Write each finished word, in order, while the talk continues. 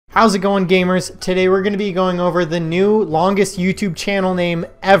How's it going, gamers? Today we're going to be going over the new longest YouTube channel name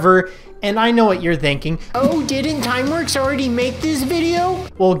ever. And I know what you're thinking. Oh, didn't Timeworks already make this video?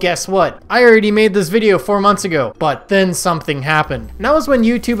 Well, guess what? I already made this video 4 months ago, but then something happened. And that was when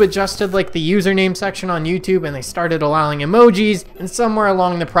YouTube adjusted like the username section on YouTube and they started allowing emojis, and somewhere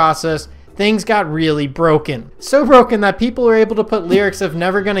along the process, things got really broken. So broken that people were able to put lyrics of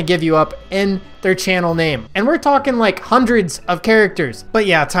 "Never Gonna Give You Up" in their channel name. And we're talking like hundreds of characters. But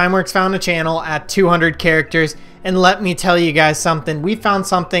yeah, Timeworks found a channel at 200 characters. And let me tell you guys something, we found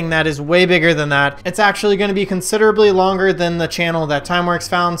something that is way bigger than that. It's actually going to be considerably longer than the channel that Timeworks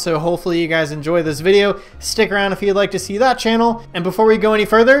found, so hopefully you guys enjoy this video. Stick around if you'd like to see that channel. And before we go any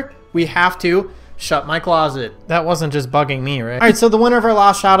further, we have to shut my closet. That wasn't just bugging me, right? All right, so the winner of our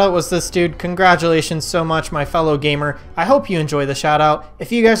last shout out was this dude. Congratulations so much, my fellow gamer. I hope you enjoy the shout out.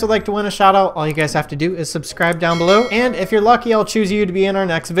 If you guys would like to win a shout out, all you guys have to do is subscribe down below. And if you're lucky, I'll choose you to be in our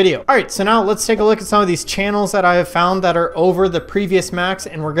next video. All right, so now let's take a look at some of these channels that I have found that are over the previous max,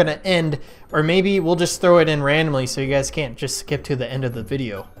 and we're gonna end, or maybe we'll just throw it in randomly so you guys can't just skip to the end of the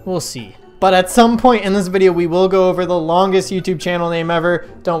video. We'll see. But at some point in this video, we will go over the longest YouTube channel name ever.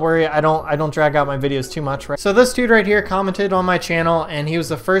 Don't worry, I don't drag out my videos too much, right? So this dude right here commented on my channel, and he was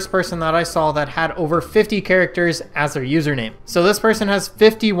the first person that I saw that had over 50 characters as their username. So this person has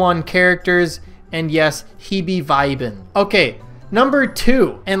 51 characters, and yes, he be vibin'. Okay, number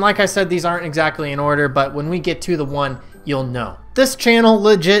 2. And like I said, these aren't exactly in order, but when we get to the 1, you'll know. This channel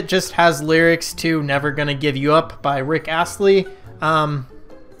legit just has lyrics to "Never Gonna Give You Up" by Rick Astley.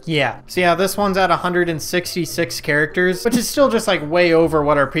 Yeah, so yeah, this one's at 166 characters, which is still just like way over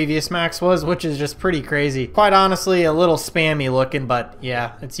what our previous max was, which is just pretty crazy. Quite honestly, a little spammy looking, but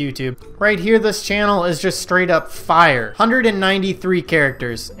yeah, it's YouTube. Right here, this channel is just straight up fire. 193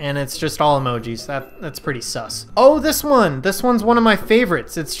 characters, and it's just all emojis. That's pretty sus. Oh, this one's one of my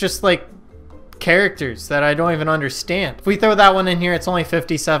favorites. It's just like characters that I don't even understand. If we throw that one in here, it's only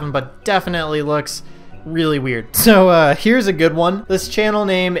 57, but definitely looks really weird. So here's a good one. This channel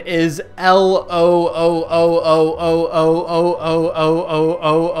name is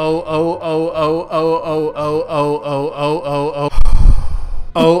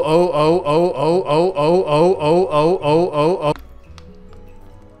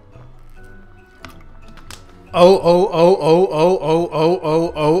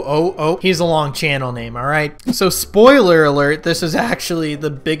He's a long channel name, alright? So spoiler alert, this is actually the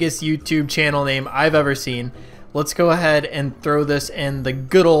biggest YouTube channel name I've ever seen. Let's go ahead and throw this in the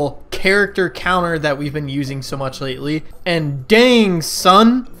good old character counter that we've been using so much lately. And dang,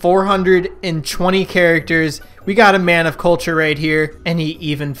 son, 420 characters. We got a man of culture right here, and he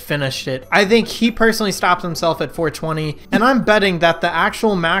even finished it. I think he personally stopped himself at 420, and I'm betting that the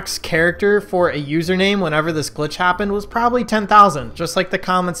actual max character for a username whenever this glitch happened was probably 10,000, just like the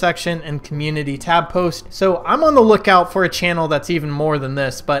comment section and community tab post. So I'm on the lookout for a channel that's even more than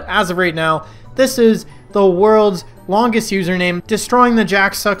this, but as of right now, this is the world's longest username, destroying the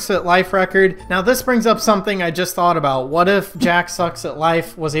jacksucksatlife record. Now this brings up something I just thought about. What if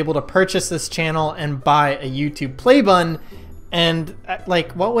jacksucksatlife was able to purchase this channel and buy a YouTube play button? And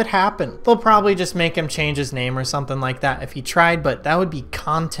like, what would happen? They'll probably just make him change his name or something like that if he tried, but that would be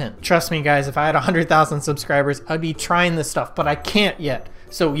content. Trust me guys, if I had 100,000 subscribers, I'd be trying this stuff, but I can't yet.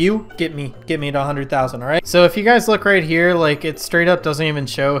 So you get me to 100,000, all right? So if you guys look right here, like it straight up doesn't even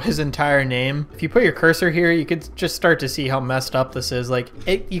show his entire name. If you put your cursor here, you could just start to see how messed up this is. Like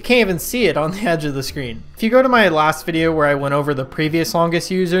you can't even see it on the edge of the screen. If you go to my last video where I went over the previous longest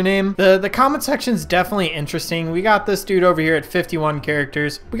username, the comment section's definitely interesting. We got this dude over here at 51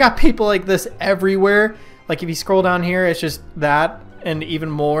 characters. We got people like this everywhere. Like if you scroll down here, it's just that and even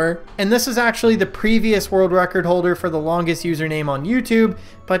more. And this is actually the previous world record holder for the longest username on YouTube,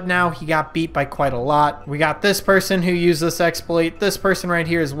 but now he got beat by quite a lot. We got this person who used this exploit, this person right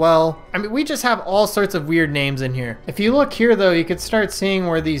here as well. I mean, we just have all sorts of weird names in here. If you look here though, you could start seeing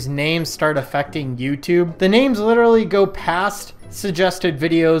where these names start affecting YouTube. The names literally go past suggested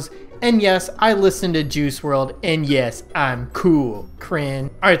videos. And yes, I listen to Juice WRLD, and yes, I'm cool.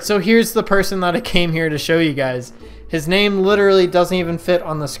 Cringe. Alright, so here's the person that I came here to show you guys. His name literally doesn't even fit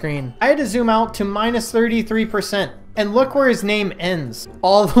on the screen. I had to zoom out to minus 33%, and look where his name ends.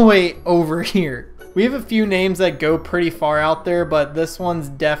 All the way over here. We have a few names that go pretty far out there, but this one's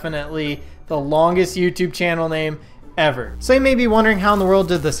definitely the longest YouTube channel name ever. So you may be wondering how in the world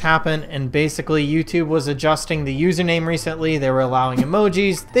did this happen, and basically YouTube was adjusting the username recently. They were allowing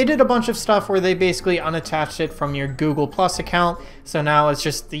emojis. They did a bunch of stuff where they basically unattached it from your Google Plus account, so now it's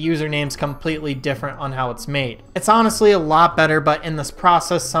just the username's completely different on how it's made. It's honestly a lot better, but in this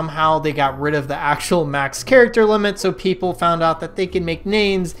process somehow they got rid of the actual max character limit, so people found out that they could make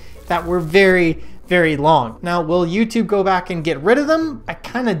names that were very long. Now, will YouTube go back and get rid of them? I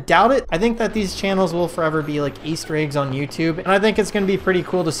kind of doubt it. I think that these channels will forever be like Easter eggs on YouTube, and I think it's going to be pretty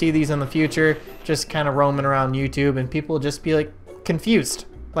cool to see these in the future, just kind of roaming around YouTube, and people just be like confused,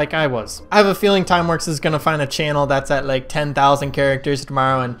 like I was. I have a feeling Timeworks is going to find a channel that's at like 10,000 characters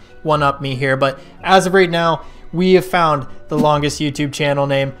tomorrow and one-up me here, but as of right now, we have found the longest YouTube channel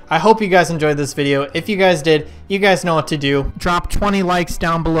name. I hope you guys enjoyed this video. If you guys did, you guys know what to do. Drop 20 likes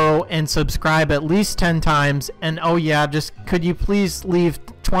down below and subscribe at least 10 times. And oh yeah, just could you please leave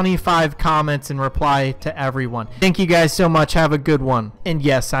 25 comments and reply to everyone. Thank you guys so much. Have a good one. And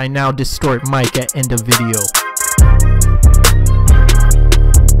yes, I now distort Mike at end of video.